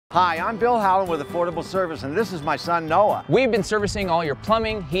Hi, I'm Bill Howland with Affordable Service, and this is my son Noah. We've been servicing all your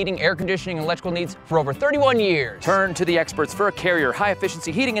plumbing, heating, air conditioning, and electrical needs for over 31 years. Turn to the experts for a Carrier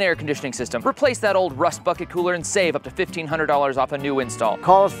high-efficiency heating and air conditioning system. Replace that old rust bucket cooler and save up to $1,500 off a new install.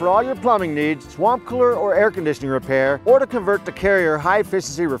 Call us for all your plumbing needs, swamp cooler or air conditioning repair, or to convert to Carrier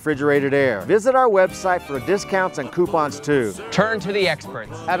high-efficiency refrigerated air. Visit our website for discounts and coupons too. Turn to the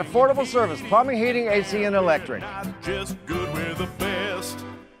experts At Affordable Service, plumbing, heating, AC, and electric. Just good with a